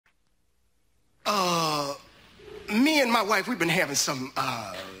and my wife, we've been having some,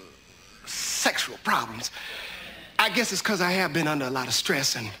 sexual problems. I guess it's because I have been under a lot of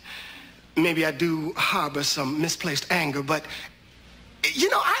stress, and maybe I do harbor some misplaced anger, but, you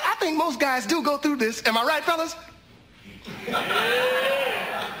know, I think most guys do go through this. Am I right, fellas?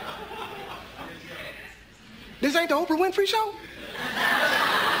 This ain't the Oprah Winfrey Show?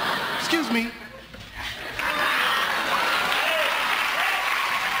 Excuse me.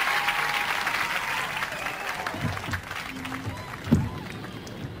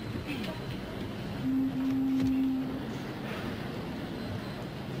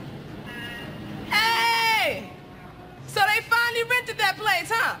 Hey! So they finally rented that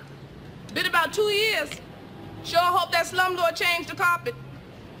place, huh? Been about 2 years. Sure hope that slumlord changed the carpet.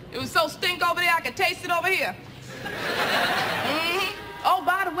 It was so stink over there, I could taste it over here. Oh,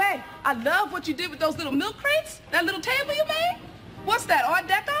 by the way, I love what you did with those little milk crates. That little table you made. What's that, Art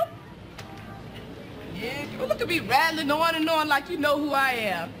Deco? Yeah, girl, look at me rattling on and on like you know who I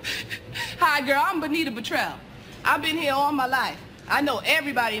am. Hi, girl, I'm Benita Bottrell. I've been here all my life. I know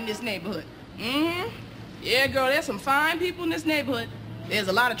everybody in this neighborhood. Yeah, girl, there's some fine people in this neighborhood. There's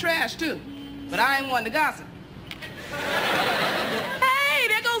a lot of trash, too. But I ain't one to gossip. Hey,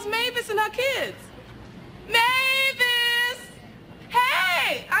 there goes Mavis and her kids. Mavis!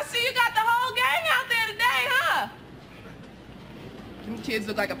 Hey, I see you got the whole gang out there today, huh? Them kids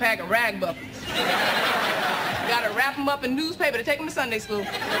look like a pack of rag buffers. Gotta wrap them up in newspaper to take them to Sunday school.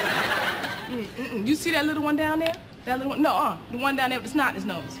 You see that little one down there? That little one? No, the one down there with the snot in his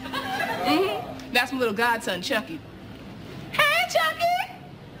nose. That's my little godson, Chucky. Hey, Chucky!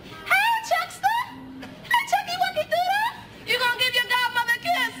 Hey, Chuckster! Hey, Chucky, what you do that? You gonna give your godmother a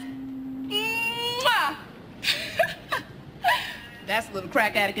kiss? Mwah! That's a little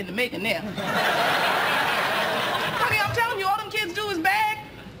crack addict in the making there. Honey, I'm telling you, all them kids do is beg.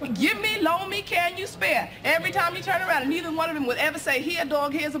 Give me, loan me, can you spare? Every time you turn around, and neither one of them would ever say, here,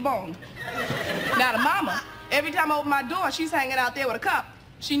 dog, here's a bone. Now, the mama, every time I open my door, she's hanging out there with a cup.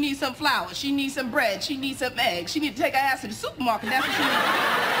 She needs some flour, she needs some bread, she needs some eggs. She needs to take her ass to the supermarket, that's what she needs.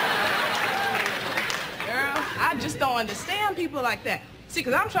 Girl, I just don't understand people like that. See,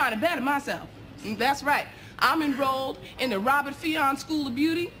 because I'm trying to better myself. That's right. I'm enrolled in the Robert Fionn School of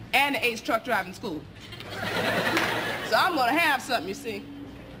Beauty and the Ace Truck Driving School. So I'm gonna have something, you see.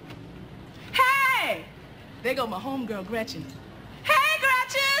 Hey! There go my homegirl, Gretchen. Hey,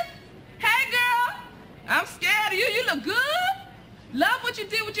 Gretchen! Hey, girl! I'm scared of you. You look good. Love what you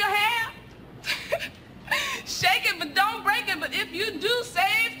did with your hair. Shake it, but don't break it. But if you do,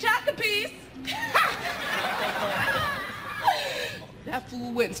 save chocolate piece. That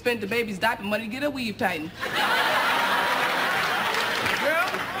fool went and spent the baby's diaper money to get her weave tightened. Girl,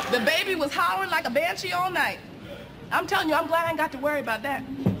 the baby was hollering like a banshee all night. I'm telling you, I'm glad I ain't got to worry about that.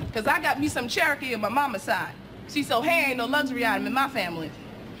 Because I got me some Cherokee on my mama's side. See, so hair ain't no luxury item in my family.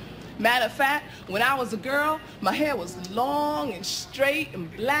 Matter of fact, when I was a girl, my hair was long and straight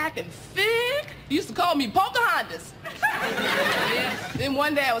and black and thick. You used to call me Pocahontas. Yeah. Then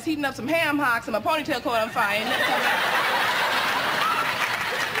one day I was heating up some ham hocks and my ponytail caught on fire.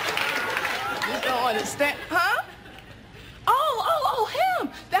 Just don't understand. Huh? Oh, him.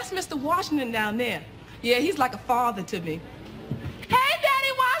 That's Mr. Washington down there. Yeah, he's like a father to me. Hey,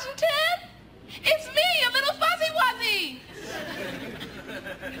 Daddy Washington. It's me, a little fuzzy wuzzy.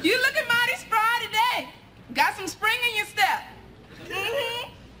 You looking mighty spry today. Got some spring in your step.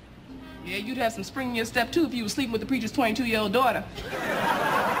 Yeah, you'd have some spring in your step, too, if you were sleeping with the preacher's 22-year-old daughter.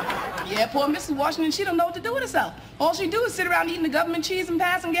 Yeah, poor Mrs. Washington, she don't know what to do with herself. All she do is sit around eating the government cheese and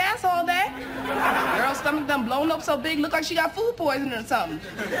passing gas all day. Girl's stomach done blown up so big, look like she got food poisoning or something.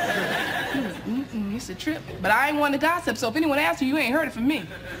 It's a trip. But I ain't one to gossip, so if anyone asks you ain't heard it from me.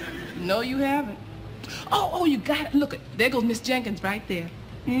 No, you haven't. Oh, you got it. Look, there goes Miss Jenkins right there.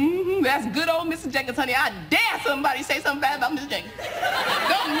 That's good old Mrs. Jenkins, honey. I dare somebody say something bad about Miss Jenkins.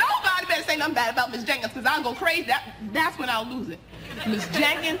 Don't nobody better say nothing bad about Miss Jenkins, because I'll go crazy. That's when I'll lose it. Miss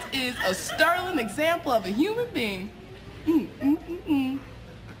Jenkins is a sterling example of a human being. Hey,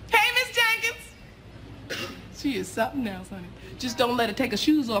 Miss Jenkins. She is something else, honey. Just don't let her take her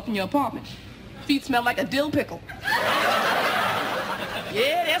shoes off in your apartment. Feet smell like a dill pickle.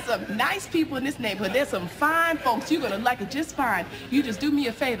 Yeah, there's some nice people in this neighborhood. There's some fine folks. You're gonna like it just fine. You just do me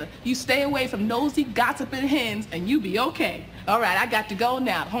a favor. You stay away from nosy, gossiping hens, and you be okay. All right, I got to go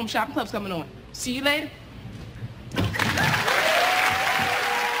now. The Home Shopping Club's coming on. See you later.